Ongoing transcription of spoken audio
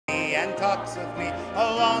me and talks with me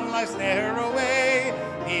along life's narrow way.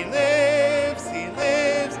 He lives,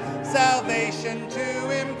 salvation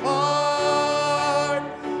to impart.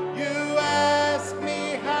 You ask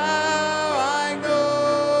me how I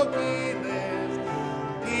know he lives.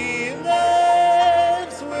 He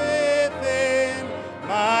lives within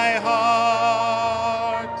my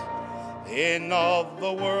heart. In all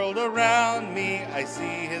the world around me, I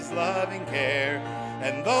see his loving care.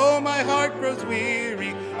 And though my heart grows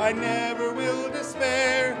weary, I never will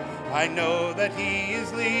despair. I know that he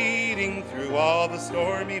is leading through all the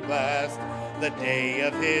stormy blast. The day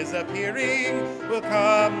of his appearing will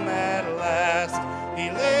come at last. He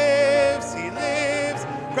lives,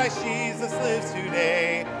 Christ Jesus lives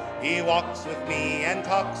today. He walks with me and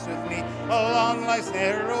talks with me along life's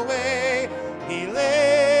narrow way. He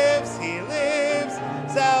lives,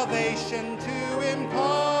 salvation to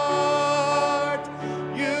impart.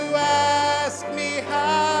 You ask me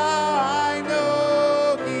how I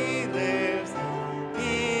know he lives.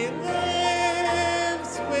 He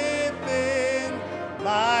lives within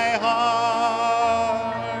my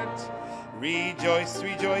heart. Rejoice,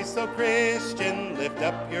 rejoice, O Christian, lift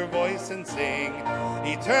up your voice and sing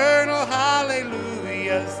eternal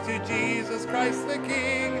hallelujahs to Jesus Christ the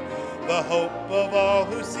King, the hope of all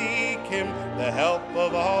who seek him, the help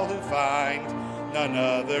of all who find. None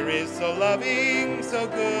other is so loving, so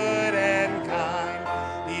good and kind.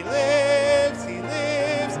 He lives,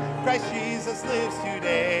 Christ Jesus lives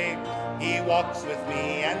today. He walks with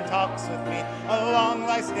me and talks with me along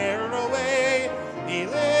life's narrow way. He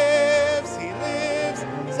lives,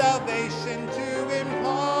 salvation to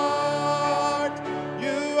impart.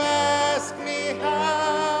 You ask me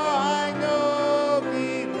how I know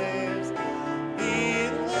he lives. He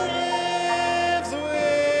lives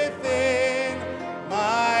within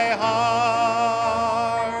my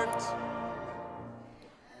heart.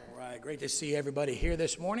 All right, great to see everybody here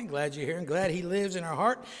this morning. Glad you're here and glad he lives in our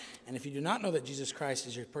heart. And if you do not know that Jesus Christ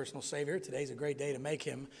is your personal Savior, today's a great day to make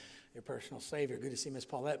him your personal Savior. Good to see Miss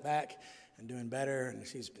Paulette back and doing better. And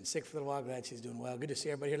she's been sick for a little while. Glad she's doing well. Good to see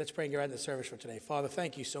everybody here. Let's pray and get right into the service for today. Father,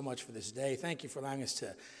 thank you so much for this day. Thank you for allowing us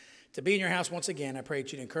to be in your house once again. I pray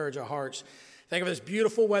that you'd encourage our hearts. Thank you for this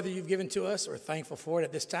beautiful weather you've given to us. We're thankful for it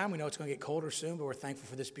at this time. We know it's going to get colder soon, but we're thankful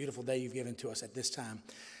for this beautiful day you've given to us at this time.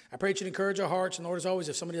 I pray that you'd encourage our hearts. And Lord, as always,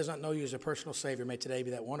 if somebody does not know you as a personal Savior, may today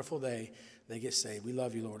be that wonderful day they get saved. We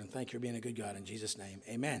love you, Lord, and thank you for being a good God. In Jesus' name,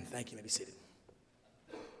 amen. Thank you. You may be seated.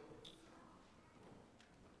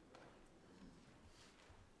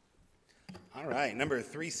 All right, number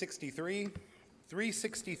 363.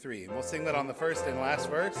 363. And we'll sing that on the first and last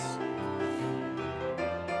verse.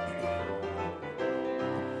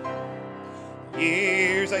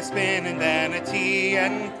 Years I spent in vanity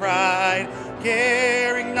and pride,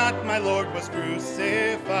 caring not my Lord was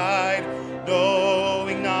crucified,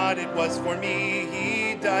 knowing not it was for me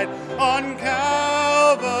he died on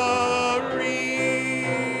Calvary.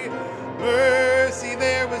 Mercy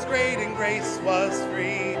there was great and grace was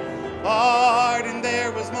free, pardon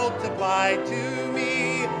there was multiplied to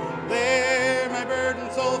me. There my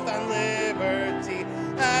burdened soul found liberty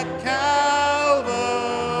at Calvary.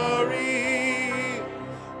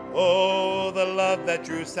 Oh, the love that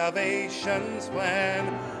drew salvation's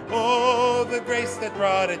plan. Oh, the grace that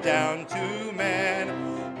brought it down to man.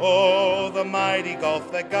 Oh, the mighty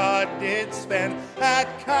gulf that God did span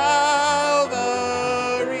at Calvary.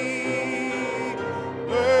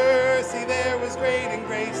 Mercy there was great and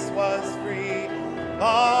grace was free,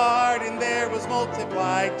 pardon there was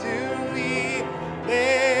multiplied to me.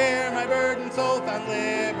 There my burdened soul found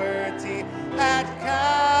liberty at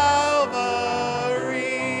Calvary.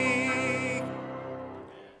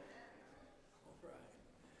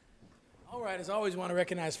 All right, as always, we want to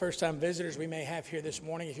recognize first-time visitors we may have here this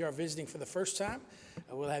morning. If you are visiting for the first time,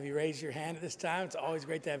 we'll have you raise your hand at this time. It's always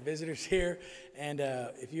great to have visitors here. And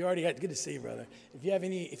if you already got, good to see you, brother.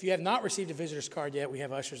 If you have not received a visitor's card yet, we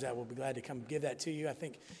have ushers that will be glad to come give that to you. I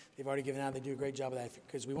think they've already given out. They do a great job of that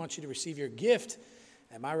because we want you to receive your gift.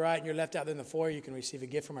 Am I right? And you're left out there in the foyer, you can receive a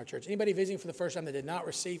gift from our church. Anybody visiting for the first time that did not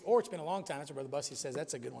receive, or it's been a long time, that's what Brother Bussey says,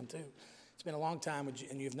 that's a good one too. It's been a long time,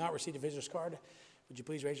 and you have not received a visitor's card, would you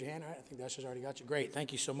please raise your hand? All right, I think the ushers already got you. Great,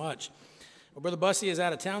 thank you so much. Well, Brother Bussey is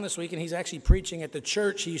out of town this week, and he's actually preaching at the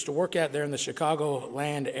church he used to work at there in the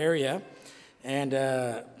Chicagoland area. And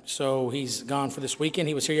so he's gone for this weekend.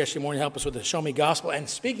 He was here yesterday morning to help us with the Show Me Gospel. And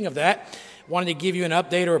speaking of that, wanted to give you an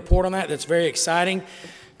update or report on that. That's very exciting.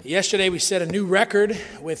 Yesterday we set a new record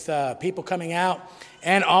with people coming out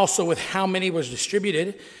and also with how many was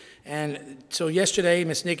distributed. And so yesterday,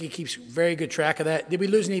 Miss Nikki keeps very good track of that. Did we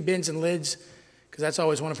lose any bins and lids because that's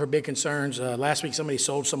always one of her big concerns. Last week, somebody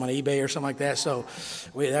sold some on eBay or something like that, so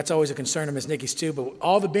that's always a concern of Miss Nikki's too. But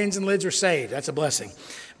all the bins and lids were saved. That's a blessing.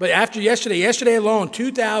 But after yesterday alone,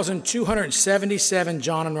 2,277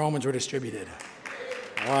 John and Romans were distributed.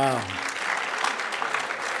 Wow.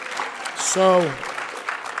 So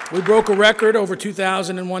we broke a record over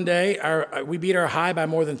 2,000 in one day. We beat our high by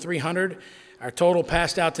more than 300. Our total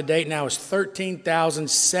passed out to date now is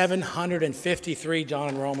 13,753 John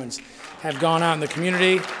and Romans have gone out in the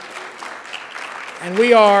community. And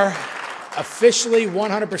we are officially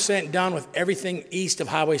 100% done with everything east of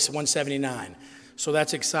Highway 179. So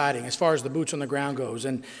that's exciting as far as the boots on the ground goes.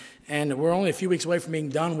 And we're only a few weeks away from being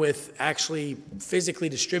done with actually physically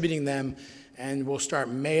distributing them, and we'll start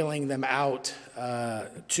mailing them out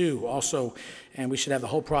too also. And we should have the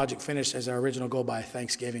whole project finished as our original goal by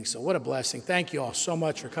Thanksgiving. So what a blessing. Thank you all so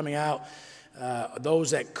much for coming out.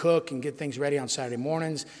 Those that cook and get things ready on Saturday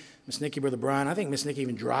mornings. Miss Nikki, Brother Brian, I think Miss Nikki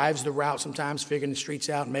even drives the route sometimes, figuring the streets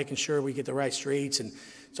out and making sure we get the right streets. And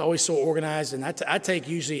it's always so organized. And I take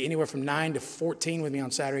usually anywhere from 9 to 14 with me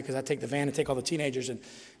on Saturday because I take the van and take all the teenagers. And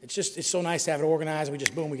it's so nice to have it organized. We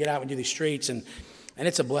just, boom, we get out and do these streets. And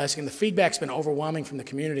it's a blessing. The feedback's been overwhelming from the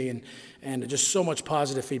community and just so much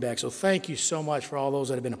positive feedback. So thank you so much for all those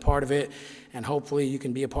that have been a part of it. And hopefully you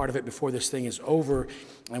can be a part of it before this thing is over.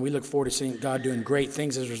 And we look forward to seeing God doing great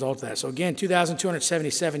things as a result of that. So again,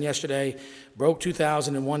 2,277 yesterday, broke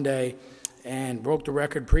 2,000 in one day, and broke the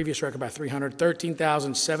previous record by 300,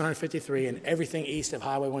 13,753, and everything east of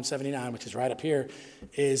Highway 179, which is right up here,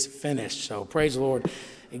 is finished. So praise the Lord.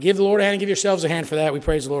 And give the Lord a hand and give yourselves a hand for that. We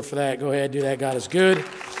praise the Lord for that. Go ahead, do that. God is good.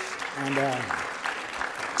 And,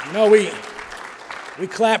 we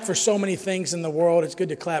clap for so many things in the world. It's good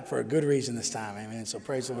to clap for a good reason this time. Amen. So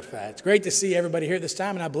praise the Lord for that. It's great to see everybody here this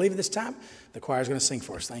time. And I believe at this time, the choir is going to sing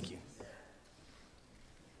for us. Thank you.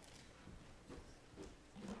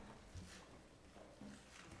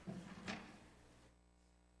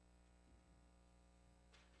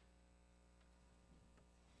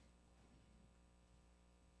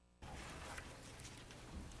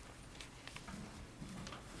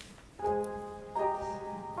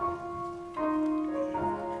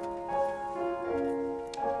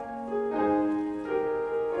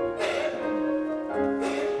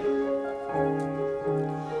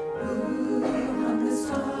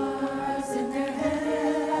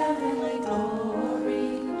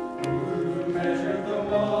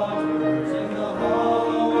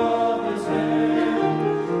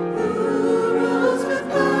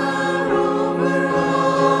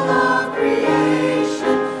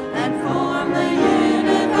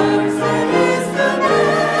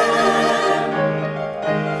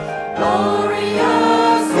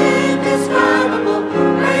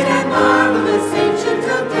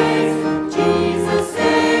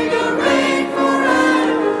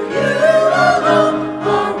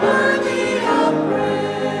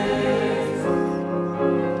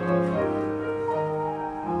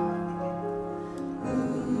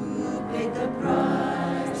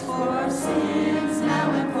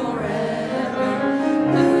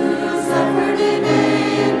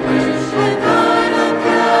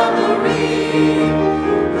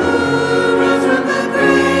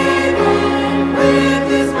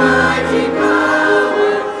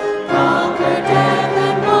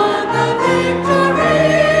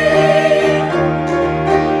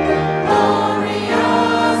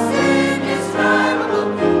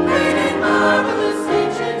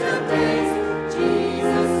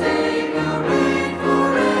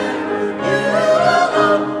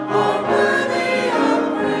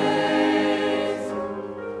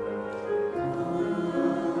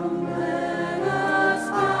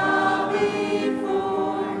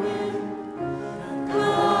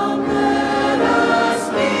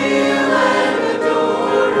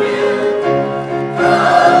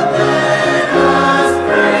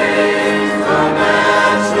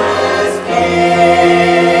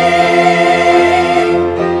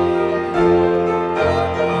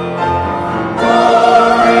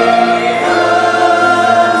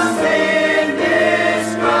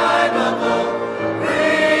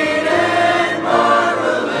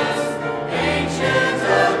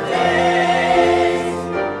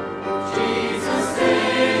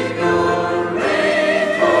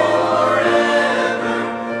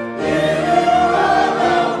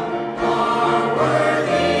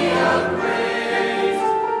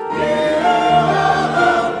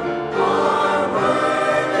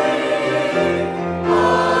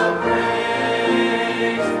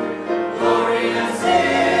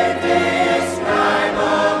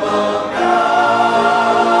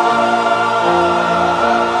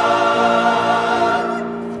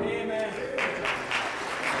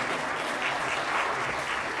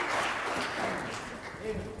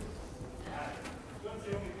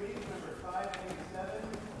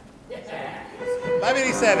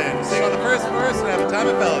 587. Sing on the first verse and have a time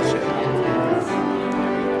of fellowship.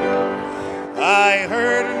 I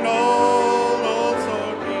heard an old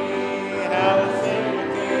story, how a Savior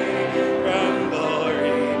came from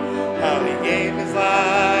glory, how he gave his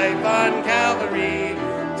life on Calvary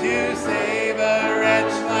to save a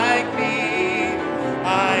wretch like me.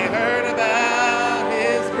 I heard about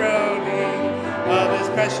his groaning, of his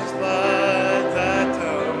precious blood's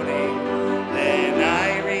atoning. Then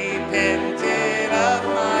I repented of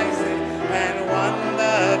my sin and won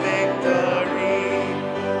the victory.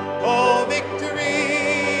 Oh, victory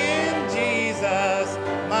in Jesus,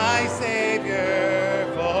 my Savior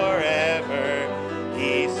forever.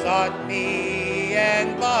 He sought me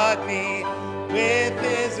and bought me with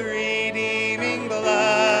his redeeming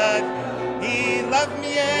blood. He loved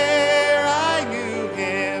me ere I knew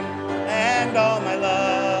him, and all my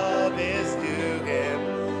love is to him.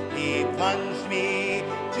 He plunged me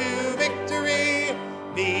to victory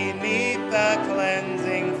beneath the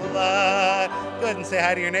cleansing flood. Go ahead and say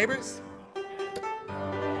hi to your neighbors.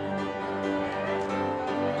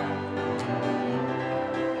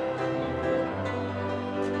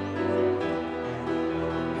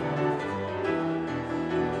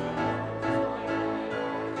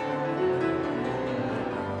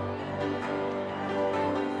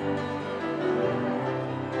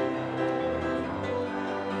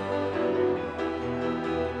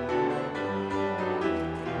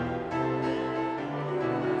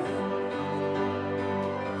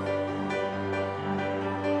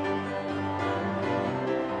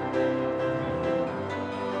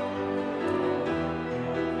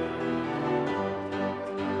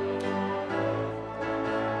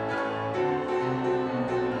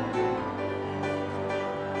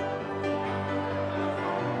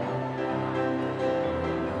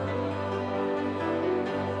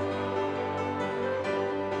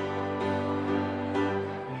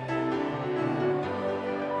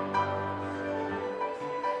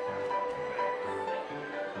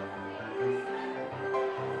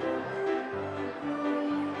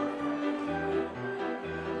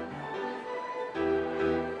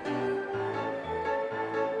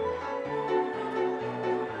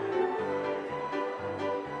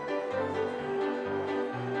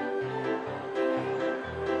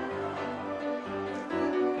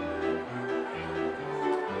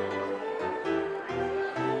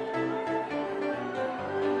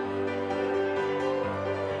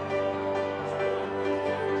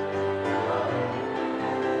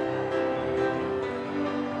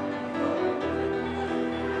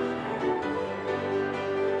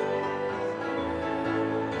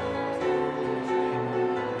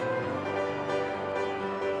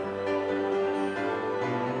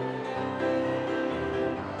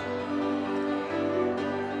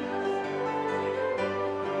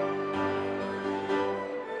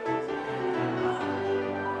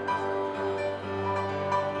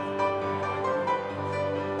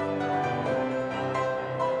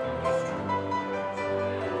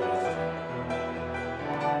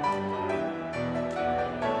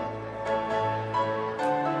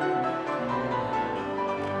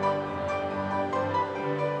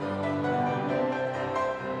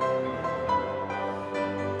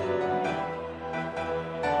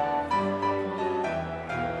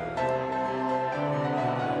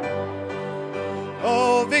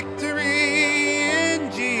 Victory in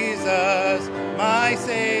Jesus, my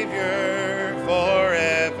Savior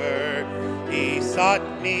forever. He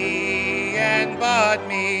sought me and bought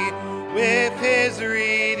me with his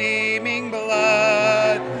redeeming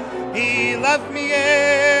blood. He loved me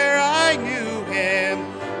ere I knew him,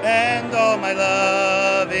 and all my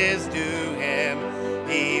love is due him.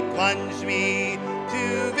 He plunged me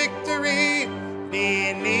to victory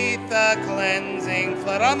beneath the cleansing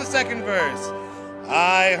flood. On the second verse.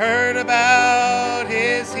 I heard about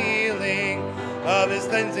his healing, of his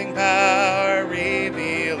cleansing power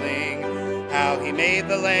revealing, how he made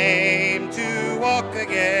the lame to walk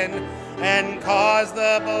again, and caused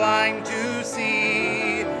the blind to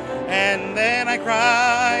see. And then I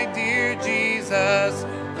cried, dear Jesus,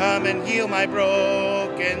 come and heal my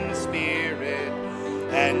broken spirit.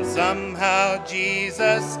 And somehow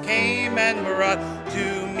Jesus came and brought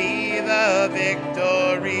to me the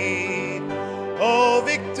victory. Oh,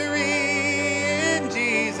 victory in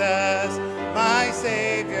Jesus, my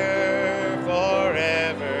Savior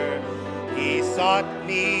forever. He sought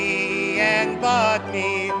me and bought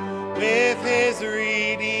me with his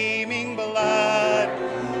redeeming blood.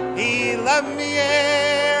 He loved me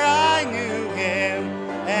ere I knew him,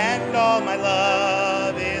 and all my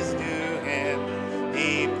love is to him.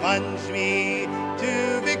 He plunged me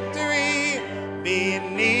to victory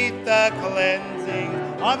beneath the cleansing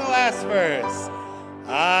on the last verse.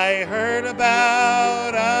 I heard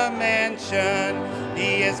about a mansion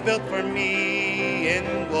he has built for me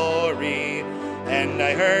in glory. And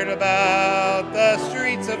I heard about the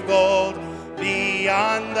streets of gold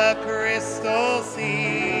beyond the crystal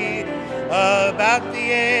sea, about the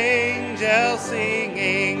angels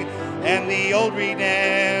singing and the old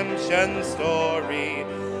redemption story.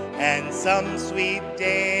 And some sweet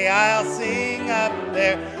day I'll sing up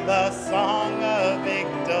there the song of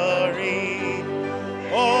victory.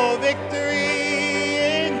 Oh, victory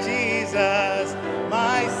in Jesus,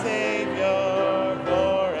 my Savior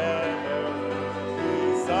forever.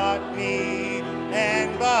 He sought me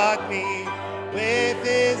and bought me with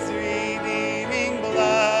his redeeming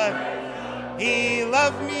blood. He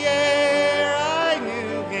loved me ere I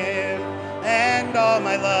knew him, and all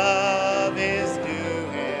my love is due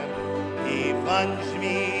him. He plunged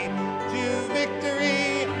me to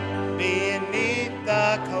victory beneath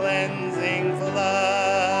the cleansing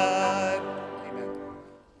flood. Amen.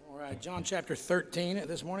 All right, John chapter 13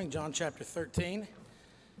 this morning, John chapter 13.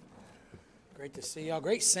 Great to see y'all.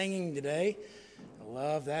 Great singing today. I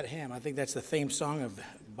love that hymn. I think that's the theme song of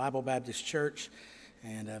Bible Baptist Church.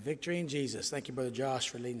 And Victory in Jesus. Thank you, Brother Josh,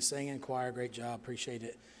 for leading singing. Choir, great job. Appreciate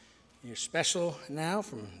it. You're special now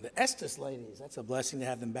from the Estes ladies. That's a blessing to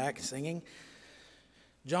have them back singing.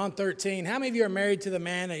 John 13. How many of you are married to the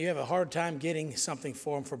man that you have a hard time getting something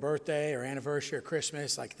for him for birthday or anniversary or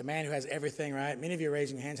Christmas? Like the man who has everything, right? Many of you are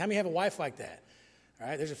raising your hands. How many have a wife like that? All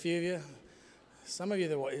right, there's a few of you. Some of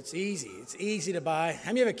you, it's easy. It's easy to buy. How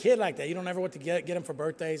many have a kid like that? You don't ever know what to get them for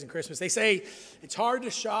birthdays and Christmas. They say it's hard to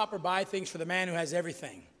shop or buy things for the man who has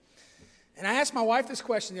everything. And I asked my wife this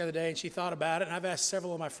question the other day, and she thought about it, and I've asked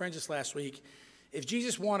several of my friends this last week. If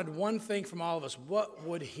Jesus wanted one thing from all of us, what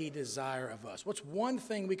would he desire of us? What's one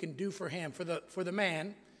thing we can do for him, for the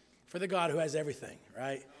man, for the God who has everything,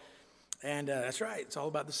 right? And that's right. It's all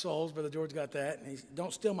about the souls. Brother George got that. And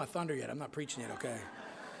don't steal my thunder yet. I'm not preaching yet, okay?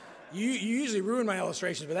 You usually ruin my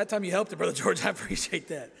illustrations, but that time you helped it, Brother George. I appreciate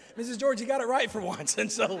that. Mrs. George, you got it right for once, and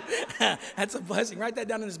so that's a blessing. Write that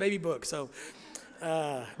down in this baby book. So,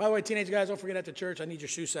 by the way, teenage guys, don't forget after church, I need your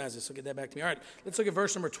shoe sizes, so get that back to me. All right, let's look at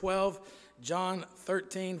verse number 12, John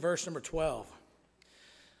 13, verse number 12.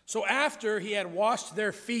 So after he had washed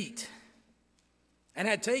their feet and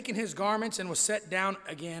had taken his garments and was set down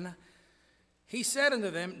again, he said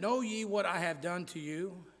unto them, Know ye what I have done to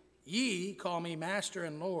you? Ye call me Master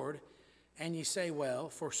and Lord, and ye say, Well,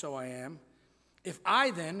 for so I am. If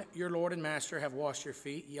I then, your Lord and Master, have washed your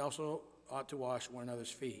feet, ye also ought to wash one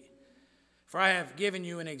another's feet. For I have given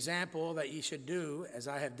you an example that ye should do as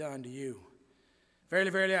I have done to you.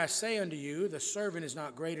 Verily, verily, I say unto you, the servant is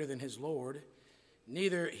not greater than his Lord,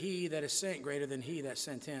 neither he that is sent greater than he that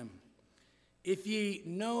sent him. If ye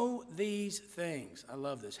know these things, I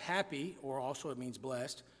love this, happy, or also it means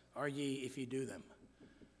blessed, are ye if ye do them.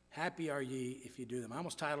 Happy are ye if you do them. I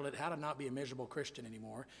almost titled it, How to Not Be a Miserable Christian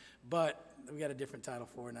Anymore, but we got a different title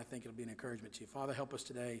for it, and I think it'll be an encouragement to you. Father, help us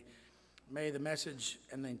today. May the message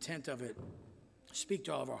and the intent of it speak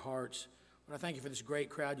to all of our hearts. Lord, I thank you for this great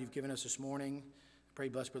crowd you've given us this morning. I pray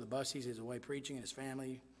bless Brother Bussies, he's away preaching, and his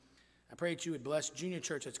family. I pray that you would bless Junior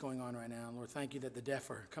Church that's going on right now. And Lord, thank you that the deaf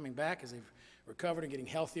are coming back as they've recovered and getting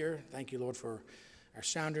healthier. Thank you, Lord, for our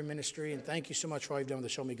sounder ministry, and thank you so much for all you've done with the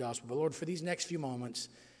Show Me Gospel. But Lord, for these next few moments,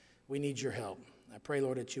 we need your help. I pray,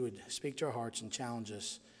 Lord, that you would speak to our hearts and challenge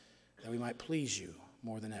us, that we might please you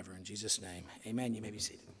more than ever. In Jesus' name, amen. You may be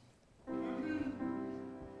seated.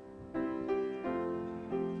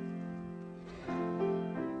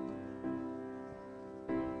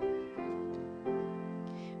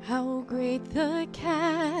 How great the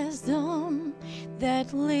chasm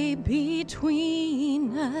that lay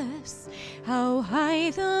between us, how high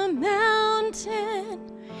the mountain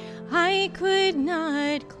I could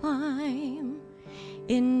not climb.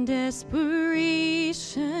 In desperation,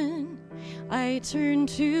 I turned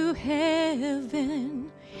to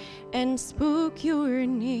heaven and spoke your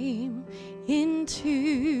name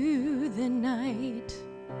into the night.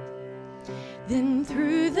 Then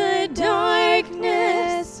through the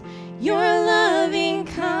darkness, your loving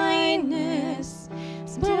kindness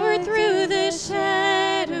poured through the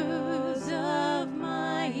shadows of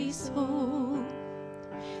my soul.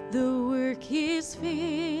 The work is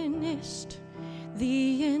finished,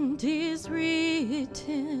 the end is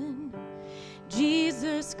written.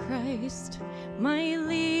 Jesus Christ, my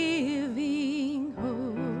living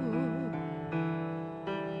hope.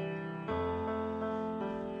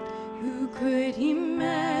 Who could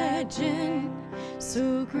imagine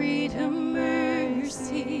so great a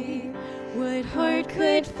mercy? What heart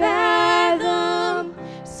could fathom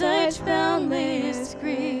such boundless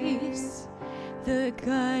grace. The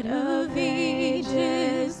God of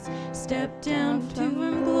ages stepped down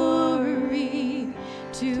from glory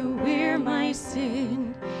to wear my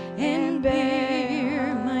sin and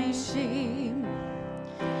bear my shame.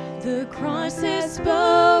 The cross has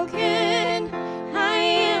spoken, I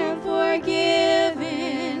am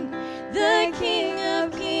forgiven. The King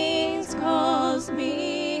of Kings calls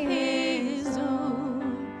me his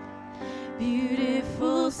own.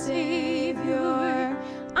 Beautiful Savior,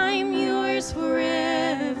 I'm yours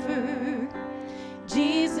forever.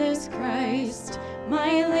 Jesus Christ,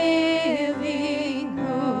 my living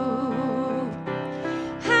hope.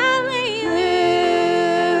 Hallelujah,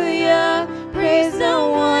 praise the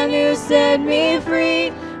one who set me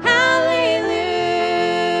free. Hallelujah,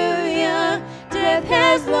 death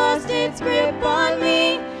has lost its grip on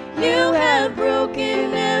me. You have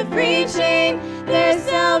broken every chain. There's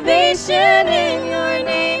salvation in your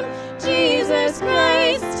name, Jesus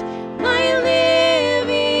Christ, my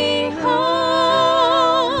living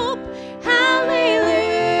hope.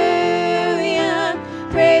 Hallelujah,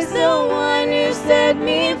 praise the one who set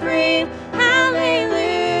me free. Hallelujah,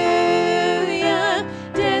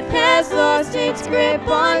 death has lost its grip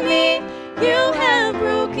on me. You have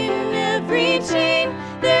broken every chain.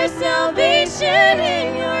 There's salvation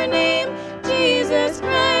in your name, Jesus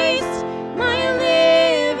Christ, my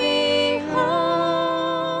living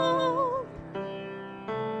hope.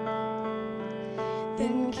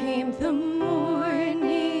 Then came the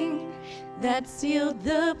morning that sealed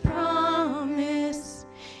the promise.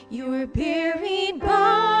 Your buried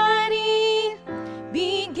body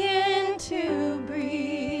began to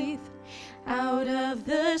breathe. Out of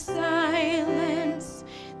the silence,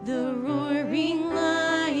 the roaring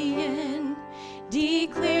lion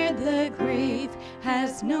declared the grave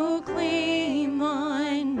has no claim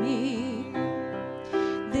on me.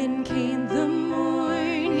 Then came the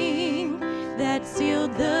morning that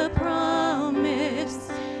sealed the promise.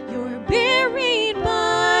 Your buried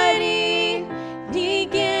body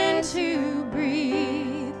began to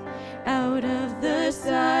breathe. Out of the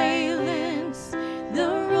silence, the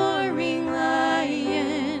roaring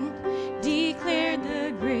lion declared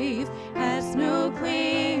the grave has no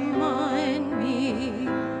claim on me.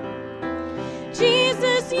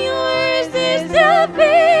 Jesus, yours is the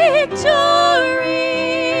victory.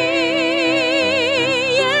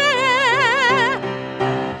 Yeah.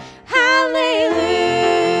 Hallelujah,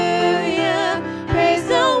 praise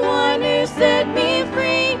the one who set me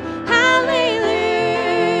free. Hallelujah,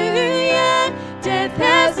 death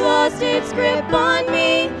has lost its grip on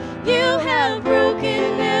me. You have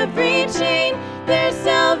broken every chain. There's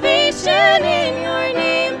salvation in your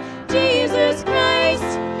name, Jesus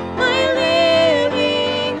Christ, my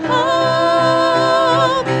living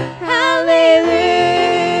hope. Hallelujah,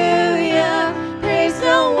 praise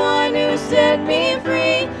the one who set me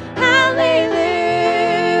free. Hallelujah,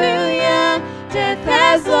 death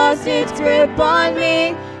has lost its grip on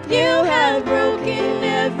me. You have broken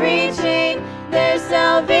every chain. There's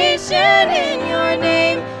salvation in your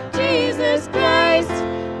name, Jesus Christ,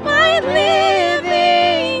 my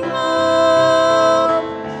living hope.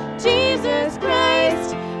 Jesus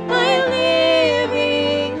Christ, my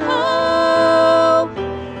living hope.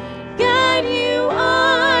 God, you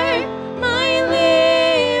are my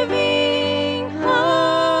living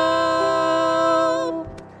hope.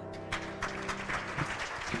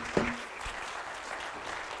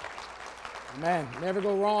 Amen. Never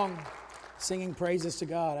go wrong singing praises to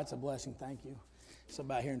God. That's a blessing. Thank you. It's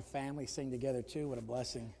about hearing family sing together too. What a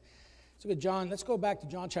blessing. So good, John. Let's go back to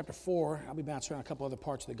John chapter 4. I'll be bouncing around a couple other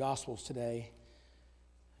parts of the Gospels today.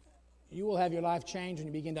 You will have your life change when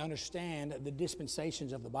you begin to understand the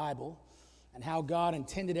dispensations of the Bible and how God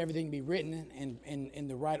intended everything to be written in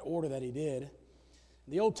the right order that He did.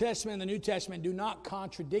 The Old Testament and the New Testament do not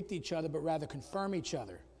contradict each other, but rather confirm each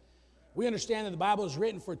other. We understand that the Bible is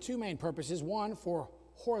written for two main purposes. One, for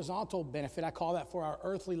horizontal benefit. I call that for our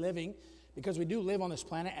earthly living, because we do live on this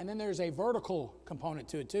planet. And then there's a vertical component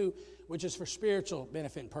to it too, which is for spiritual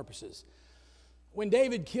benefit and purposes. When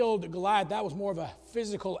David killed Goliath, that was more of a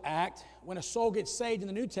physical act. When a soul gets saved in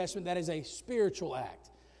the New Testament, that is a spiritual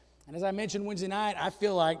act. And as I mentioned Wednesday night, I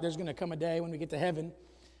feel like there's going to come a day when we get to heaven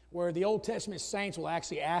where the Old Testament saints will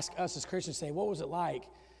actually ask us as Christians, say, what was it like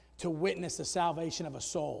to witness the salvation of a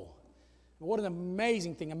soul? What an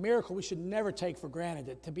amazing thing, a miracle we should never take for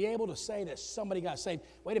granted, to be able to say that somebody got saved.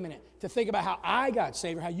 Wait a minute, to think about how I got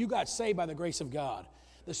saved or how you got saved by the grace of God.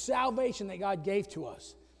 The salvation that God gave to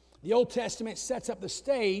us. The Old Testament sets up the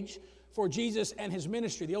stage for Jesus and His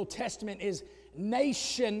ministry. The Old Testament is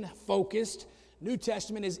nation-focused. New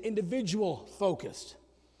Testament is individual-focused.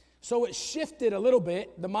 So it shifted a little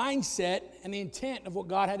bit, the mindset and the intent of what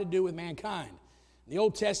God had to do with mankind. The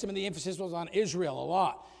Old Testament, the emphasis was on Israel a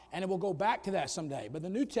lot, and it will go back to that someday. But the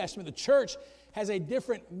New Testament, the church, has a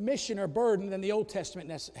different mission or burden than the Old Testament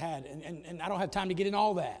had, and I don't have time to get into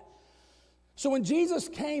all that. So when Jesus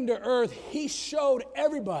came to earth, he showed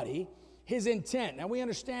everybody his intent. Now we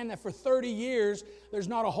understand that for 30 years, there's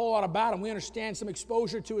not a whole lot about him. We understand some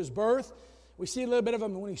exposure to his birth. We see a little bit of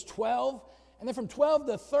him when he's 12. And then from 12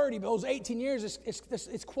 to 30, those 18 years,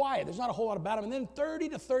 it's quiet. There's not a whole lot about him. And then 30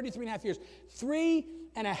 to 33 and a half years,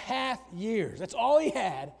 3.5 years, that's all he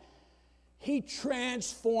had. He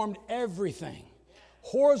transformed everything,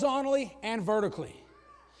 horizontally and vertically.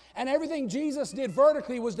 And everything Jesus did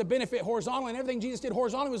vertically was to benefit horizontally, and everything Jesus did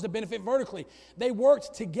horizontally was to benefit vertically. They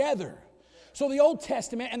worked together. So the Old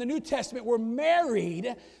Testament and the New Testament were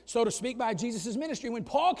married, so to speak, by Jesus' ministry. When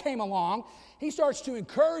Paul came along, he starts to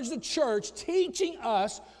encourage the church, teaching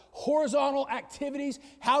us horizontal activities,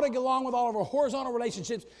 how to get along with all of our horizontal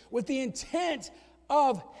relationships, with the intent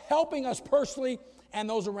of helping us personally and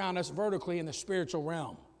those around us vertically in the spiritual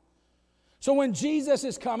realm. So when Jesus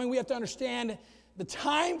is coming, we have to understand the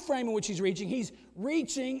time frame in which he's reaching. He's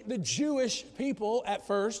reaching the Jewish people at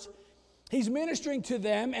first. He's ministering to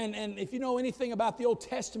them, and if you know anything about the Old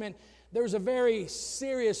Testament, there was a very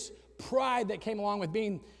serious pride that came along with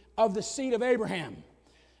being of the seed of Abraham,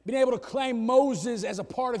 being able to claim Moses as a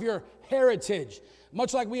part of your heritage.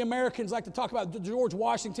 Much like we Americans like to talk about George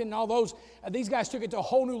Washington and all those, these guys took it to a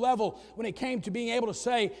whole new level when it came to being able to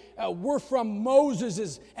say, we're from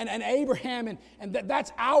Moses and Abraham, and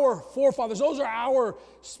that's our forefathers. Those are our,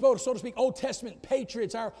 so to speak, Old Testament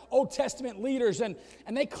patriots, our Old Testament leaders, and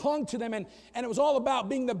they clung to them, and it was all about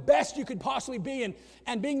being the best you could possibly be,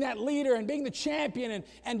 and being that leader, and being the champion,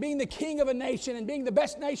 and being the king of a nation, and being the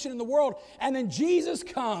best nation in the world. And then Jesus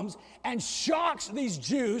comes and shocks these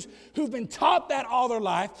Jews who've been taught that all their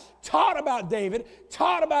life, taught about David,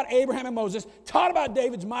 taught about Abraham and Moses, taught about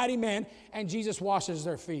David's mighty men, and Jesus washes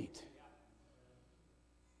their feet.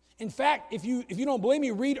 In fact, if you don't believe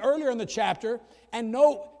me, read earlier in the chapter and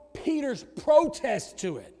note Peter's protest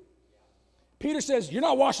to it. Peter says, you're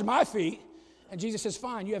not washing my feet. And Jesus says,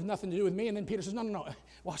 fine, you have nothing to do with me. And then Peter says, no,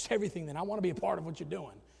 wash everything then. I want to be a part of what you're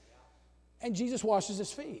doing. And Jesus washes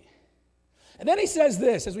his feet. And then he says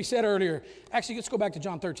this, as we said earlier. Actually, let's go back to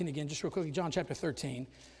John 13 again, just real quickly, John chapter 13.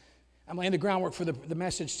 I'm laying the groundwork for the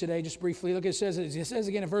message today, just briefly. Look, it says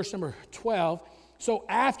again in verse number 12, so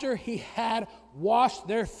after he had washed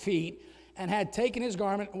their feet and had taken his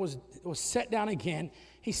garment and was set down again,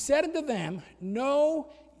 he said unto them,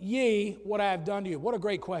 know ye what I have done to you? What a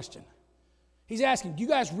great question. He's asking, do you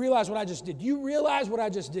guys realize what I just did? Do you realize what I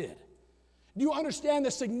just did? Do you understand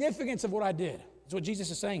the significance of what I did? That's what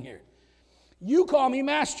Jesus is saying here. You call me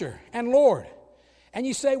Master and Lord, and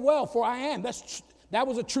you say, well, for I am. That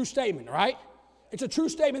was a true statement, right? It's a true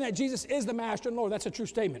statement that Jesus is the Master and Lord. That's a true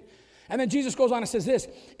statement. And then Jesus goes on and says this,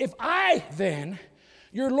 if I then,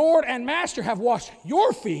 your Lord and Master, have washed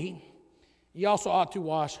your feet, ye also ought to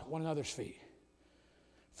wash one another's feet.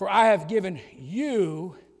 For I have given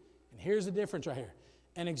you, and here's the difference right here,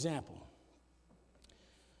 an example.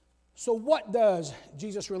 So what does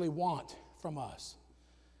Jesus really want from us?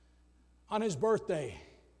 On his birthday,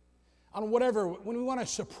 on whatever, when we want to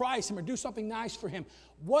surprise him or do something nice for him,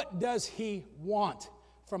 what does he want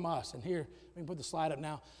from us? And here, we can put the slide up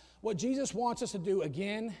now. What Jesus wants us to do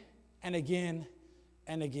again and again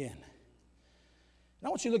and again. And I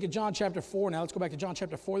want you to look at John chapter 4 now. Let's go back to John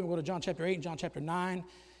chapter 4, then we'll go to John chapter 8 and John chapter 9,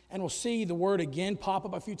 and we'll see the word again pop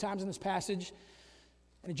up a few times in this passage.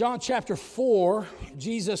 And in John chapter 4,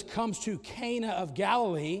 Jesus comes to Cana of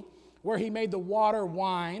Galilee, where he made the water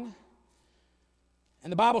wine.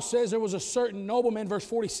 And the Bible says there was a certain nobleman, verse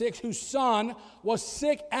 46, whose son was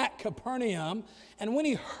sick at Capernaum. And when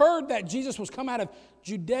he heard that Jesus was come out of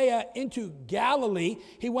Judea into Galilee,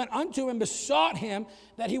 he went unto him and besought him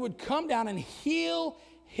that he would come down and heal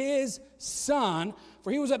his son, for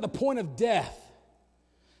he was at the point of death.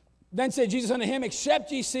 Then said Jesus unto him,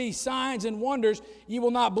 except ye see signs and wonders, ye will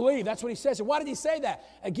not believe. That's what he says. And why did he say that?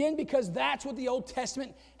 Again, because that's what the Old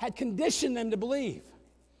Testament had conditioned them to believe.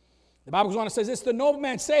 The Bible goes on and says this, the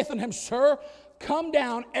nobleman saith unto him, Sir, come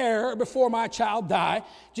down ere before my child die.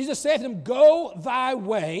 Jesus saith to him, Go thy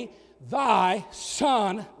way, thy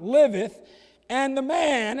son liveth. And the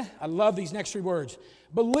man, I love these next three words,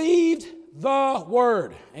 believed the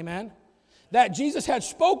word. Amen. That Jesus had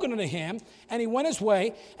spoken unto him, and he went his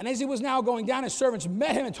way. And as he was now going down, his servants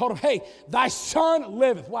met him and told him, Hey, thy son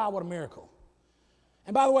liveth. Wow, what a miracle.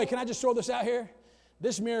 And by the way, can I just throw this out here?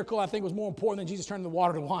 This miracle, I think, was more important than Jesus turning the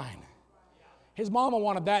water to wine. His mama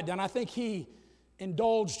wanted that done. I think he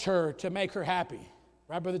indulged her to make her happy.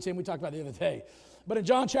 Right, Brother Tim? We talked about it the other day. But in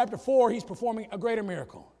John chapter 4, he's performing a greater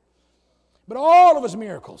miracle. But all of his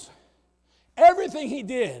miracles, everything he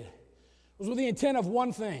did was with the intent of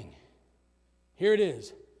one thing. Here it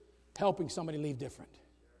is, helping somebody leave different.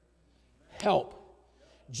 Help.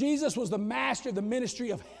 Jesus was the master of the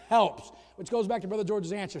ministry of helps, which goes back to Brother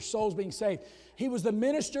George's answer, souls being saved. He was the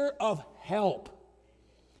minister of help.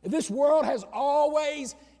 This world has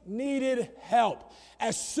always needed help.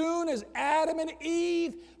 As soon as Adam and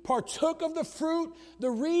Eve partook of the fruit, the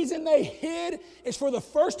reason they hid is for the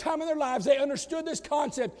first time in their lives they understood this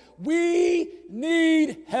concept. We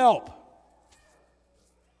need help.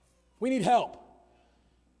 We need help.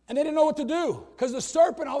 And they didn't know what to do because the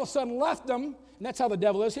serpent all of a sudden left them. And that's how the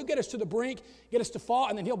devil is. He'll get us to the brink, get us to fall,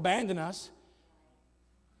 and then he'll abandon us.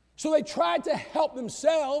 So they tried to help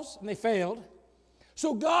themselves, and they failed.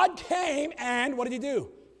 So God came and what did he do?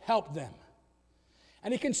 Helped them.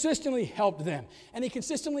 And he consistently helped them. And he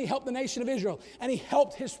consistently helped the nation of Israel. And he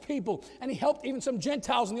helped his people. And he helped even some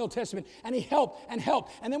Gentiles in the Old Testament. And he helped and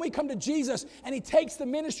helped. And then we come to Jesus and he takes the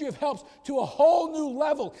ministry of helps to a whole new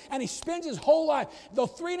level. And he spends his whole life, the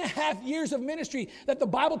 3.5 years of ministry that the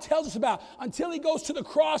Bible tells us about, until he goes to the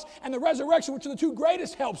cross and the resurrection, which are the two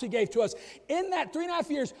greatest helps he gave to us. In that 3.5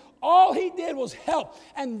 years, all he did was help.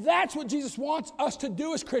 And that's what Jesus wants us to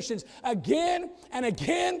do as Christians again and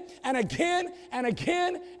again and again and again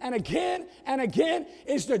and again and again,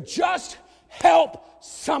 is to just help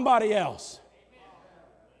somebody else.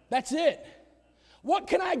 That's it. What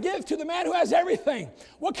can I give to the man who has everything?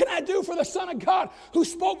 What can I do for the Son of God who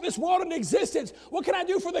spoke this world into existence? What can I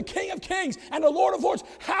do for the King of Kings and the Lord of Lords?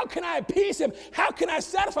 How can I appease him? How can I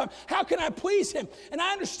satisfy him? How can I please him? And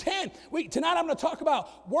I understand, tonight I'm going to talk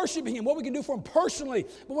about worshiping him, what we can do for him personally.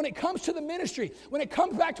 But when it comes to the ministry, when it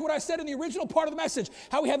comes back to what I said in the original part of the message,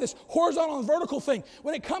 how we have this horizontal and vertical thing,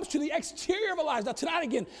 when it comes to the exterior of our lives, now tonight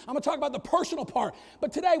again, I'm going to talk about the personal part.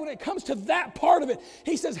 But today, when it comes to that part of it,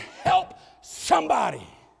 he says, help somebody.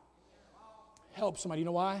 Help somebody. You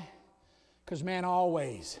know why? Because man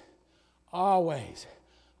always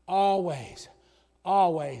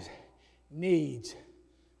needs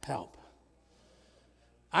help.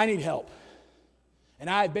 I need help. And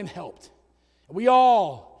I've been helped. We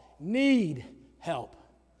all need help.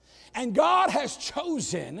 And God has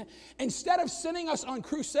chosen, instead of sending us on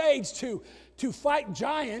crusades to fight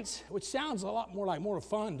giants, which sounds a lot more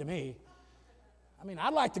fun to me. I mean,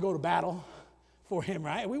 I'd like to go to battle for him,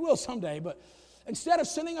 right? We will someday, but instead of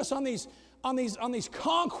sending us on these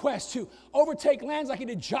conquests to overtake lands like he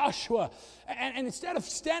did Joshua, and instead of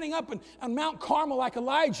standing up on Mount Carmel like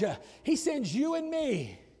Elijah, he sends you and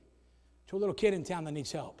me to a little kid in town that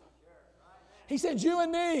needs help. He sends you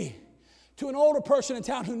and me to an older person in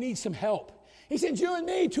town who needs some help. He sends you and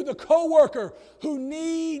me to the coworker who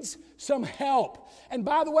needs some help. And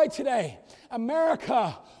by the way, today,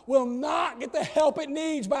 America will not get the help it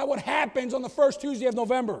needs by what happens on the first Tuesday of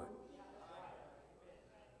November.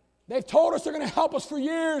 They've told us they're going to help us for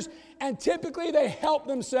years, and typically they help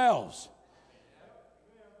themselves.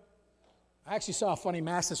 I actually saw a funny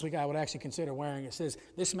mask this week I would actually consider wearing. It says,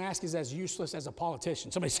 "This mask is as useless as a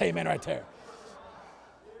politician." Somebody say amen right there.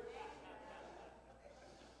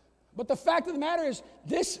 But the fact of the matter is,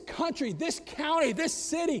 this country, this county, this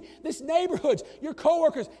city, this neighborhoods, your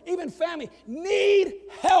coworkers, even family need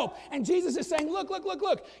help. And Jesus is saying, look,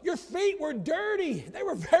 your feet were dirty. They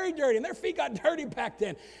were very dirty, and their feet got dirty back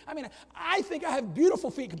then. I mean, I think I have beautiful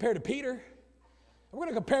feet compared to Peter. We're going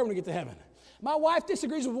to compare when we get to heaven. My wife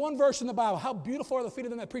disagrees with one verse in the Bible. How beautiful are the feet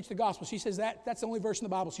of them that preach the gospel. She says that's the only verse in the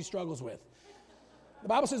Bible she struggles with. The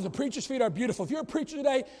Bible says the preacher's feet are beautiful. If you're a preacher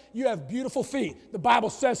today, you have beautiful feet. The Bible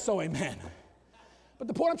says so, amen. But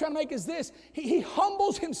the point I'm trying to make is this. He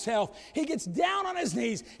humbles himself. He gets down on his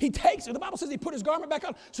knees. He takes it. The Bible says he put his garment back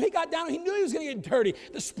on. So he got down and he knew he was going to get dirty.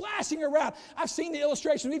 The splashing around. I've seen the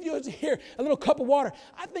illustration. We've used here a little cup of water.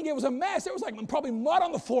 I think it was a mess. There was like probably mud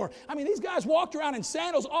on the floor. I mean, these guys walked around in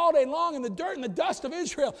sandals all day long in the dirt and the dust of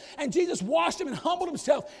Israel. And Jesus washed them and humbled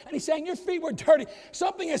himself. And he's saying, your feet were dirty.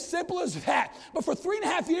 Something as simple as that. But for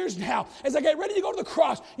 3.5 years now, as I get ready to go to the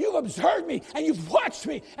cross, you've observed me and you've watched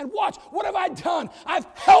me. And watch, what have I done? I've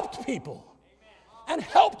helped people and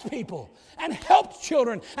helped people and helped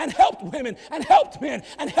children and helped women and helped men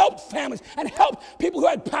and helped families and helped people who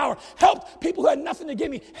had power, helped people who had nothing to give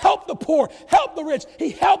me, helped the poor, helped the rich.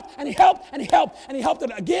 He helped and he helped and he helped and he helped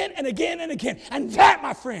it again and again and again. And that,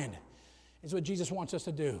 my friend, is what Jesus wants us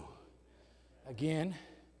to do again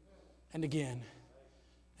and again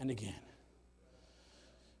and again.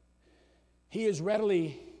 He is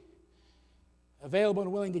readily available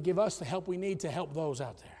and willing to give us the help we need to help those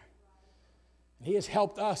out there. He has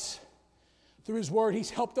helped us through His Word. He's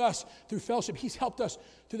helped us through fellowship. He's helped us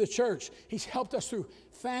through the church. He's helped us through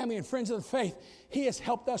family and friends of the faith. He has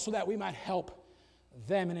helped us so that we might help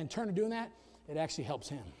them. And in turn of doing that, it actually helps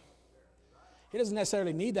Him. He doesn't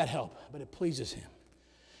necessarily need that help, but it pleases Him.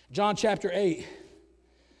 John chapter 8,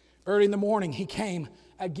 early in the morning, He came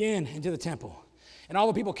again into the temple. And all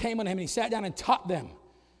the people came unto Him, and He sat down and taught them.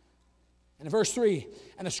 And in verse 3,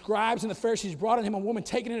 and the scribes and the Pharisees brought unto Him a woman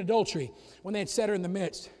taken in adultery when they had set her in the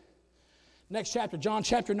midst. Next chapter, John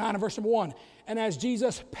chapter 9 and verse number 1. And as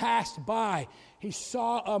Jesus passed by, He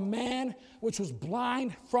saw a man which was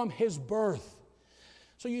blind from his birth.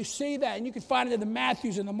 So you see that, and you can find it in the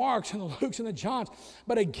Matthews and the Marks and the Lukes and the Johns.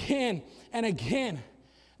 But again and again,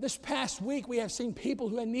 this past week we have seen people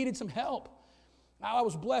who had needed some help. Now, I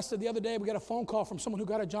was blessed that the other day we got a phone call from someone who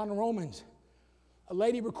got a John and Romans. A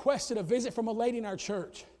lady requested a visit from a lady in our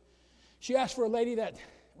church. She asked for a lady that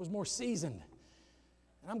was more seasoned.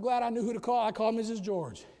 And I'm glad I knew who to call. I called Mrs.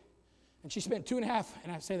 George. And she spent 2.5,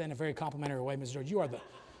 and I say that in a very complimentary way, Mrs. George,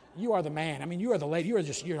 you are the man. I mean, you are the lady.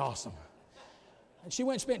 You're awesome. And she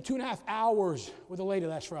went and spent 2.5 hours with a lady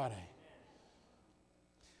last Friday.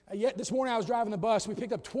 Yet this morning I was driving the bus. We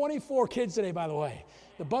picked up 24 kids today, by the way.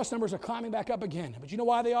 The bus numbers are climbing back up again. But you know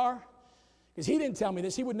why they are? Because he didn't tell me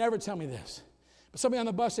this. He would never tell me this. But somebody on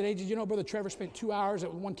the bus said, hey, did you know Brother Trevor spent 2 hours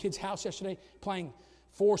at one kid's house yesterday playing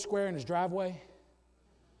foursquare in his driveway?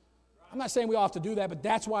 I'm not saying we all have to do that, but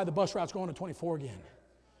that's why the bus route's going to 24 again.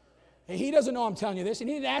 And he doesn't know I'm telling you this, and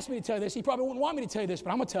he didn't ask me to tell you this. He probably wouldn't want me to tell you this,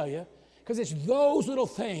 but I'm going to tell you. Because it's those little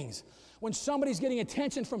things. When somebody's getting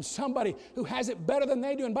attention from somebody who has it better than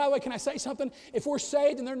they do. And by the way, can I say something? If we're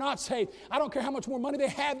saved and they're not saved, I don't care how much more money they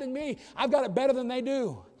have than me. I've got it better than they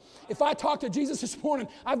do. If I talked to Jesus this morning,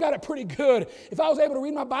 I've got it pretty good. If I was able to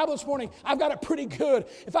read my Bible this morning, I've got it pretty good.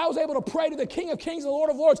 If I was able to pray to the King of Kings and the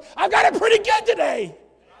Lord of Lords, I've got it pretty good today.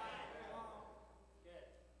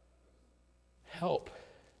 Help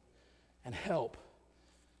and help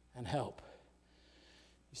and help.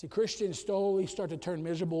 You see, Christians slowly start to turn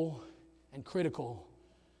miserable and critical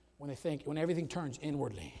when everything turns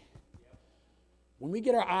inwardly. When we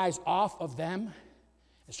get our eyes off of them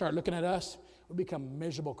and start looking at us, we become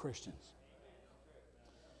miserable Christians.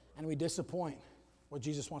 And we disappoint what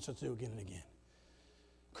Jesus wants us to do again and again.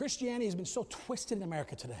 Christianity has been so twisted in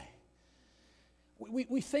America today.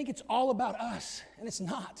 We think it's all about us, and it's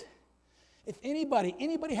not. If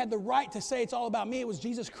anybody had the right to say it's all about me, it was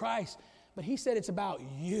Jesus Christ. But He said it's about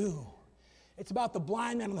you. It's about the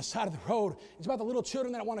blind man on the side of the road. It's about the little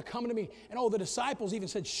children that want to come to me. And the disciples even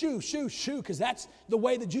said, shoo, shoo, shoo, because that's the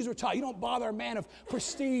way the Jews were taught. You don't bother a man of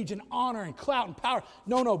prestige and honor and clout and power.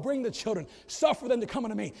 No, bring the children. Suffer them to come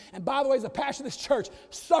unto me. And by the way, as the pastor of this church,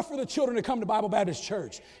 suffer the children to come to Bible Baptist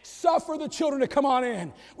Church. Suffer the children to come on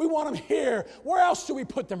in. We want them here. Where else do we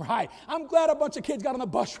put them right? I'm glad a bunch of kids got on the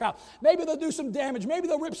bus route. Maybe they'll do some damage. Maybe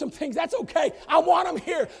they'll rip some things. That's okay. I want them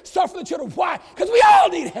here. Suffer the children. Why? Because we all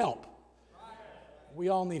need help. We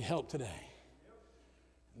all need help today.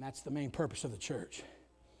 And that's the main purpose of the church.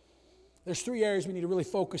 There's 3 areas we need to really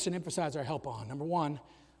focus and emphasize our help on. Number 1,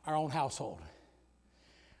 our own household.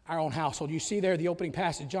 Our own household. You see there the opening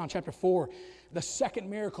passage, John chapter 4, the second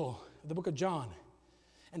miracle of the book of John.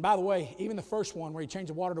 And by the way, even the first one where He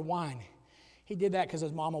changed the water to wine, He did that because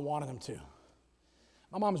His mama wanted Him to.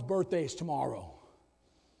 My mom's birthday is tomorrow.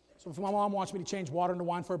 So if my mom wants me to change water into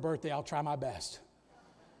wine for her birthday, I'll try my best.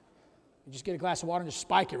 You just get a glass of water and just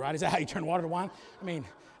spike it, right? Is that how you turn water to wine? I mean,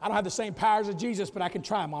 I don't have the same powers as Jesus, but I can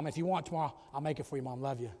try, Mom. If you want tomorrow, I'll make it for you, Mom.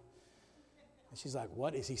 Love you. And she's like,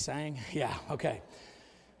 what is he saying? Yeah, okay.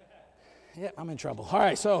 Yeah, I'm in trouble. All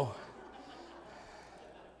right, so,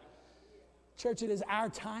 church, it is our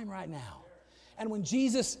time right now. And when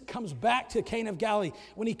Jesus comes back to Cana of Galilee,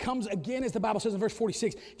 when He comes again, as the Bible says in verse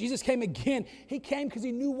 46, Jesus came again. He came because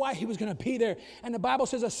He knew why He was going to be there. And the Bible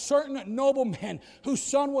says a certain nobleman whose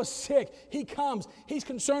son was sick, he comes. He's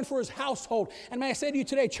concerned for his household. And may I say to you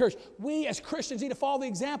today, church, we as Christians need to follow the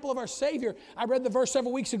example of our Savior. I read the verse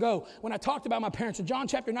several weeks ago when I talked about my parents. In John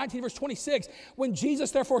chapter 19, verse 26, when Jesus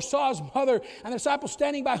therefore saw His mother and the disciples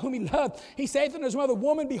standing by whom He loved, He saith unto His mother,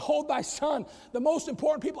 Woman, behold thy son. The most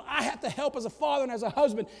important people I have to help as a father and as a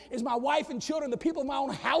husband is my wife and children, the people of my own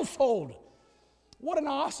household. What an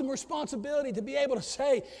awesome responsibility to be able to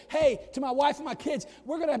say, hey, to my wife and my kids,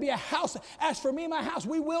 we're going to be a house. As for me and my house,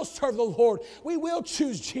 we will serve the Lord. We will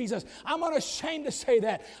choose Jesus. I'm unashamed to say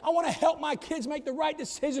that. I want to help my kids make the right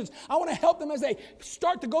decisions. I want to help them as they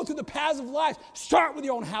start to go through the paths of life. Start with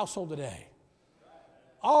your own household today.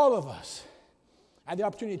 All of us. I had the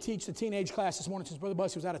opportunity to teach the teenage class this morning since Brother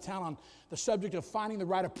Bussy was out of town on the subject of finding the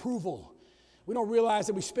right approval. We don't realize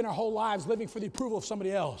that we spend our whole lives living for the approval of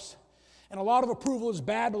somebody else. And a lot of approval is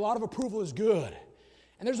bad, but a lot of approval is good.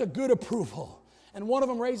 And there's a good approval. And one of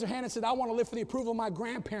them raised their hand and said, I want to live for the approval of my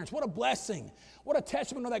grandparents. What a blessing. What a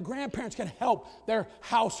testimony that grandparents can help their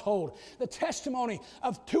household. The testimony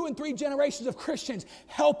of 2 and 3 generations of Christians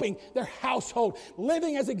helping their household,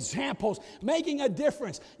 living as examples, making a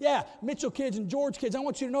difference. Yeah, Mitchell kids and George kids, I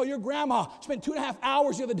want you to know your grandma spent 2.5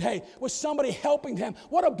 hours the other day with somebody helping them.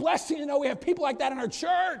 What a blessing to know we have people like that in our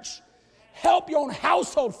church. Help your own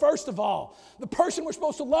household, first of all. The person we're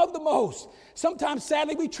supposed to love the most. Sometimes,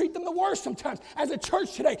 sadly, we treat them the worst sometimes. As a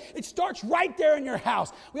church today, it starts right there in your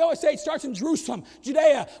house. We always say it starts in Jerusalem,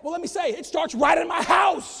 Judea. Well, let me say, it starts right in my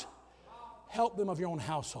house. Help them of your own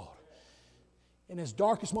household. In his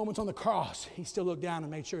darkest moments on the cross, he still looked down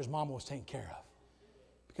and made sure his mama was taken care of.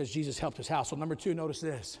 Because Jesus helped his household. Number 2, notice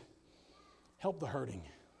this. Help the hurting.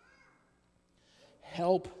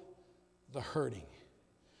 Help the hurting.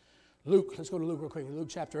 Luke, let's go to Luke real quick. Luke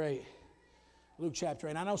chapter 8. Luke chapter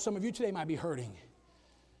 8. I know some of you today might be hurting.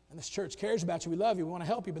 And this church cares about you. We love you. We want to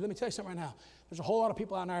help you. But let me tell you something right now. There's a whole lot of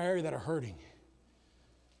people out in our area that are hurting.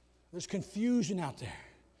 There's confusion out there.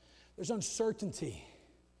 There's uncertainty.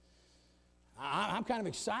 I'm kind of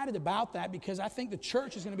excited about that because I think the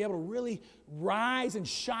church is going to be able to really rise and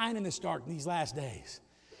shine in these last days.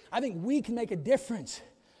 I think we can make a difference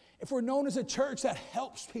if we're known as a church that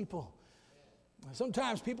helps people.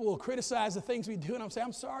 Sometimes people will criticize the things we do, and I'm saying,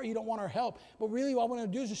 I'm sorry you don't want our help. But really what I want to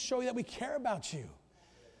do is just show you that we care about you.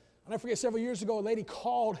 I'll never forget, several years ago, a lady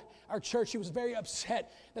called our church. She was very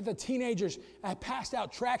upset that the teenagers had passed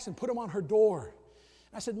out tracts and put them on her door.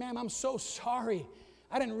 And I said, ma'am, I'm so sorry.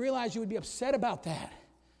 I didn't realize you would be upset about that.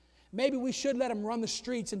 Maybe we should let them run the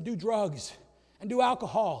streets and do drugs and do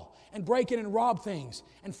alcohol and break in and rob things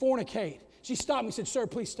and fornicate. She stopped me and said, sir,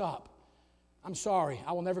 please stop. I'm sorry.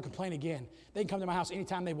 I will never complain again. They can come to my house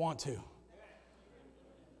anytime they want to.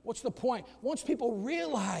 What's the point? Once people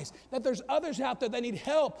realize that there's others out there that need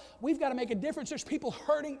help, we've got to make a difference. There's people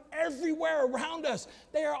hurting everywhere around us.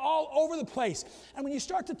 They are all over the place. And when you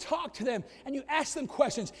start to talk to them and you ask them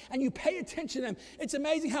questions and you pay attention to them, it's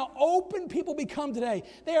amazing how open people become today.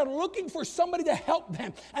 They are looking for somebody to help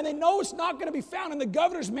them. And they know it's not going to be found in the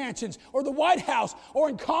governor's mansions or the White House or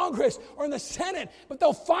in Congress or in the Senate, but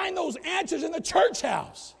they'll find those answers in the church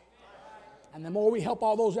house. And the more we help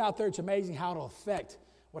all those out there, it's amazing how it'll affect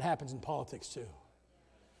what happens in politics too.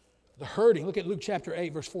 The hurting. Look at Luke chapter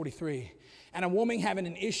 8, verse 43. And a woman having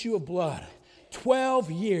an issue of blood, 12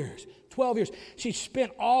 years. 12 years. She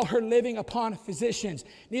spent all her living upon physicians.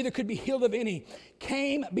 Neither could be healed of any.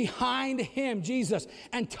 Came behind him, Jesus,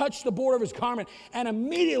 and touched the border of his garment. And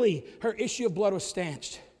immediately her issue of blood was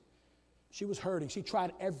stanched. She was hurting. She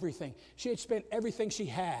tried everything. She had spent everything she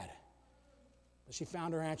had. But she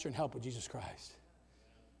found her answer and help with Jesus Christ.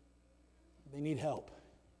 They need help.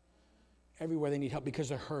 Everywhere they need help because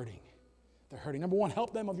they're hurting. They're hurting. Number 1,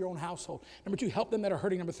 help them of your own household. Number 2, help them that are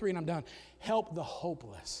hurting. Number 3, and I'm done, help the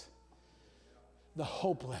hopeless. The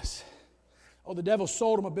hopeless. Oh, the devil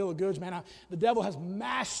sold them a bill of goods, man. The devil has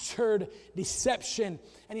mastered deception.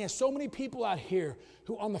 And he has so many people out here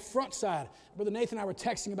who on the front side, Brother Nathan and I were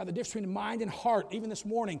texting about the difference between the mind and heart, even this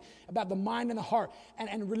morning, about the mind and the heart.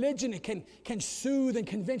 And religion can soothe and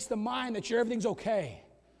convince the mind that everything's okay.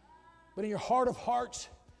 But in your heart of hearts,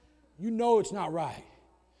 you know it's not right.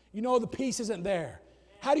 You know the peace isn't there.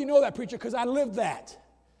 How do you know that, preacher? Because I lived that.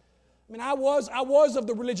 I mean, I was of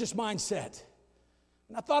the religious mindset.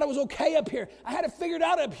 And I thought it was okay up here. I had it figured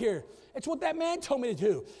out up here. It's what that man told me to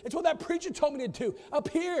do. It's what that preacher told me to do up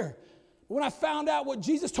here. But when I found out what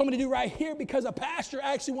Jesus told me to do right here because a pastor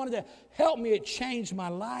actually wanted to help me, it changed my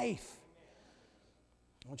life.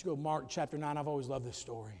 I want you to go to Mark chapter 9. I've always loved this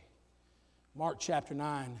story. Mark chapter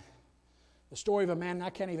 9. The story of a man, and I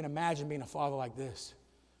can't even imagine being a father like this,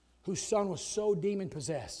 whose son was so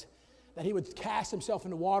demon-possessed that he would cast himself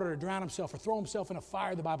into water to drown himself or throw himself in a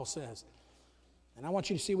fire, the Bible says. And I want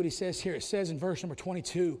you to see what he says here. It says in verse number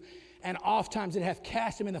 22, and oftentimes it hath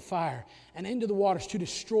cast him in the fire and into the waters to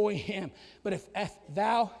destroy him. But if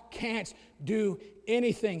thou canst do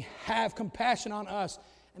anything, have compassion on us.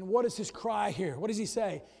 And what is his cry here? What does he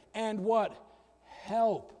say? And what?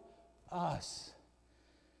 Help us.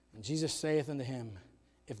 And Jesus saith unto him,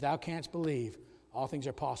 if thou canst believe, all things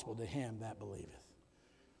are possible to him that believeth.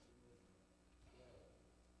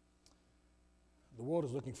 The world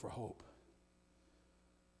is looking for hope.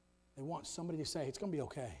 They want somebody to say, it's going to be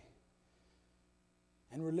okay.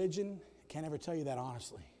 And religion can't ever tell you that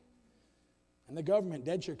honestly. And the government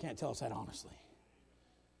dead sure can't tell us that honestly.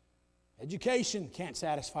 Education can't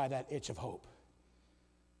satisfy that itch of hope.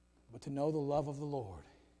 But to know the love of the Lord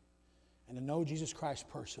and to know Jesus Christ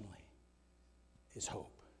personally is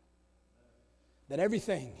hope. That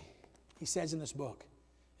everything he says in this book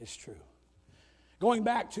is true. Going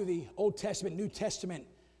back to the Old Testament, New Testament,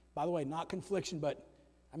 by the way, not confliction, but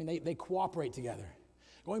they cooperate together.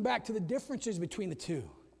 Going back to the differences between the two,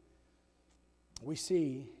 we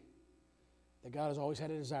see that God has always had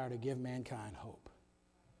a desire to give mankind hope.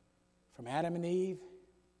 From Adam and Eve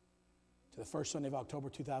to the first Sunday of October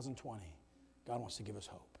 2020, God wants to give us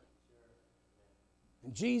hope.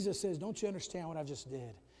 And Jesus says, don't you understand what I just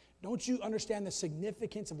did? Don't you understand the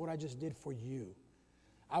significance of what I just did for you?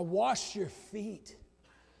 I washed your feet.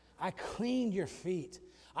 I cleaned your feet.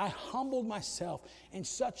 I humbled myself in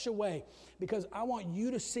such a way because I want you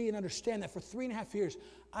to see and understand that for 3.5 years,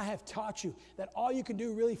 I have taught you that all you can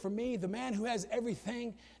do really for me, the man who has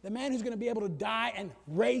everything, the man who's going to be able to die and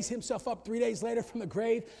raise himself up 3 days later from the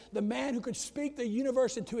grave, the man who could speak the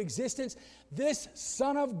universe into existence, this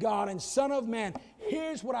Son of God and Son of Man,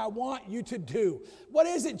 here's what I want you to do. What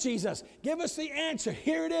is it, Jesus? Give us the answer.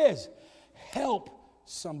 Here it is. Help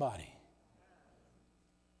somebody.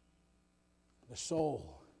 Their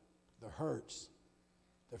soul, their hurts,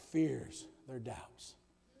 their fears, their doubts.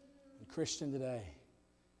 And Christian today,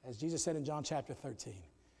 as Jesus said in John chapter 13,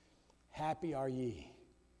 happy are ye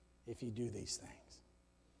if ye do these things.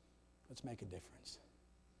 Let's make a difference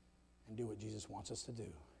and do what Jesus wants us to do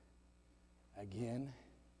again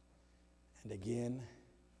and again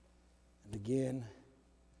and again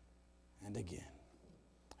and again.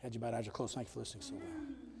 Head your bowed, eyes are closed. Thank you for listening so well.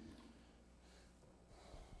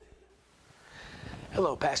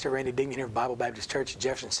 Hello, Pastor Randy Dignan here of Bible Baptist Church in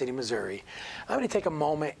Jefferson City, Missouri. I'm going to take a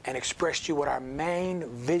moment and express to you what our main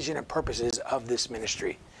vision and purpose is of this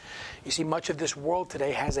ministry. You see, much of this world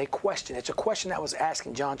today has a question. It's a question that was asked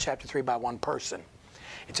in John chapter 3 by one person.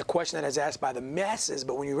 It's a question that is asked by the masses,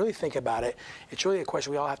 but when you really think about it, it's really a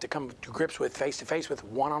question we all have to come to grips with, face-to-face with,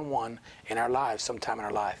 one-on-one in our lives, sometime in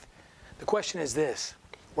our life. The question is this: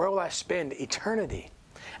 where will I spend eternity?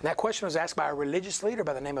 And that question was asked by a religious leader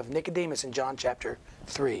by the name of Nicodemus in John chapter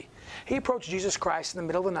 3. He approached Jesus Christ in the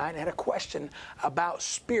middle of the night and had a question about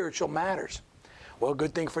spiritual matters. Well,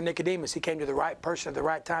 good thing for Nicodemus, he came to the right person at the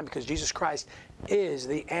right time because Jesus Christ is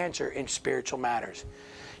the answer in spiritual matters.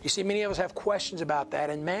 You see, many of us have questions about that,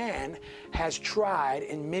 and man has tried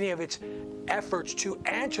in many of its efforts to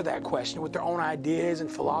answer that question with their own ideas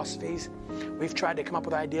and philosophies. We've tried to come up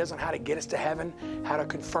with ideas on how to get us to heaven, how to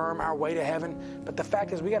confirm our way to heaven. But the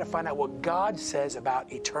fact is, we got to find out what God says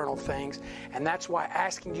about eternal things, and that's why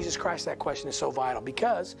asking Jesus Christ that question is so vital,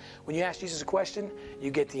 because when you ask Jesus a question, you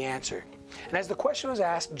get the answer. And as the question was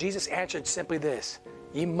asked, Jesus answered simply this: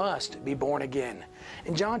 ye must be born again.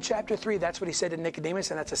 In John chapter 3, that's what he said to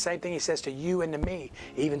Nicodemus, and that's the same thing he says to you and to me,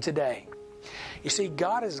 even today. You see,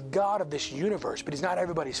 God is God of this universe, but he's not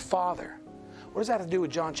everybody's father. What does that have to do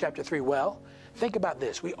with John chapter 3? Well, think about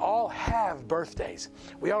this. We all have birthdays.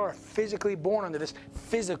 We all are physically born onto this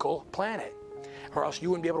physical planet. Or else you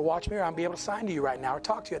wouldn't be able to watch me, or I'd be able to sign to you right now or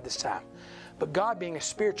talk to you at this time. But God, being a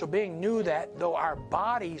spiritual being, knew that though our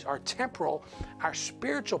bodies are temporal, our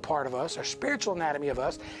spiritual part of us, our spiritual anatomy of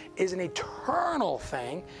us, is an eternal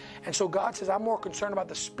thing. And so God says, I'm more concerned about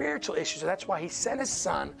the spiritual issues. So that's why he sent his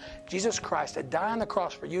son, Jesus Christ, to die on the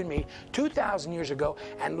cross for you and me 2,000 years ago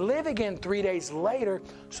and live again 3 days later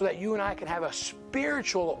so that you and I can have a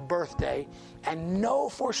spiritual birthday and know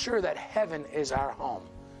for sure that heaven is our home.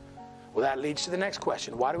 Well, that leads to the next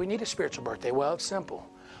question. Why do we need a spiritual birthday? Well, it's simple.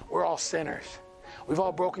 We're all sinners. We've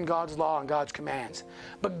all broken God's law and God's commands.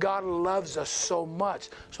 But God loves us so much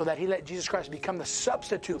so that he let Jesus Christ become the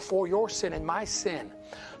substitute for your sin and my sin.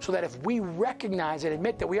 So that if we recognize and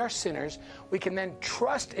admit that we are sinners, we can then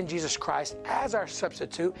trust in Jesus Christ as our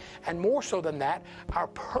substitute, and more so than that, our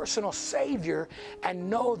personal Savior, and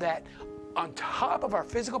know that on top of our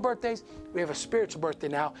physical birthdays, we have a spiritual birthday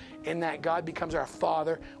now, in that God becomes our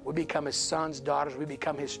Father, we become his sons, daughters, we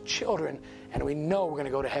become his children, and we know we're going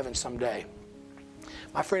to go to heaven someday.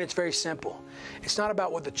 My friend, it's very simple. It's not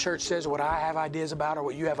about what the church says, or what I have ideas about, or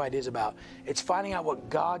what you have ideas about. It's finding out what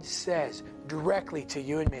God says directly to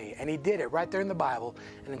you and me. And he did it right there in the Bible,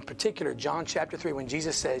 and in particular, John chapter 3, when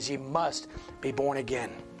Jesus says, ye must be born again.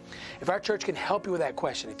 If our church can help you with that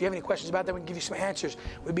question, if you have any questions about that, we can give you some answers.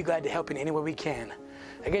 We'd be glad to help you in any way we can.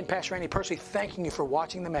 Again, Pastor Randy, personally thanking you for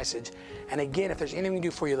watching the message. And again, if there's anything we can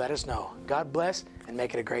do for you, let us know. God bless, and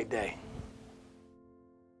make it a great day.